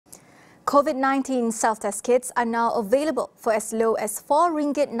COVID-19 self-test kits are now available for as low as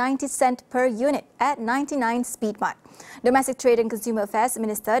RM4.90 per unit at 99 Speedmart. Domestic Trade and Consumer Affairs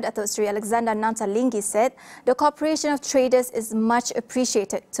Minister Datuk Seri Nanta Linggi said the cooperation of traders is much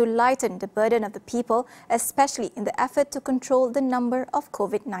appreciated to lighten the burden of the people, especially in the effort to control the number of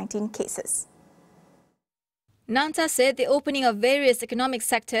COVID-19 cases. Nanta said the opening of various economic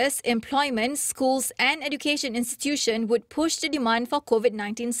sectors, employment, schools and education institutions would push the demand for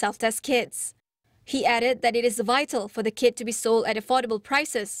COVID-19 self-test kits. He added that it is vital for the kit to be sold at affordable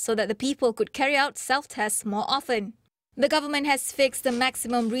prices so that the people could carry out self-tests more often. The government has fixed the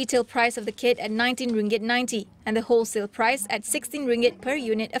maximum retail price of the kit at RM19.90 and the wholesale price at RM16 per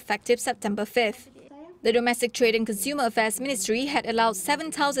unit effective September 5th. The Domestic Trade and Consumer Affairs Ministry had allowed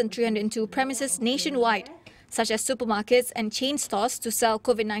 7,302 premises nationwide, such as supermarkets and chain stores, to sell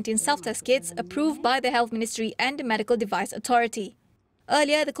COVID-19 self-test kits approved by the Health Ministry and the Medical Device Authority.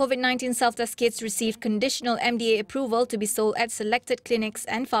 Earlier, the COVID-19 self-test kits received conditional MDA approval to be sold at selected clinics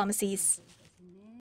and pharmacies.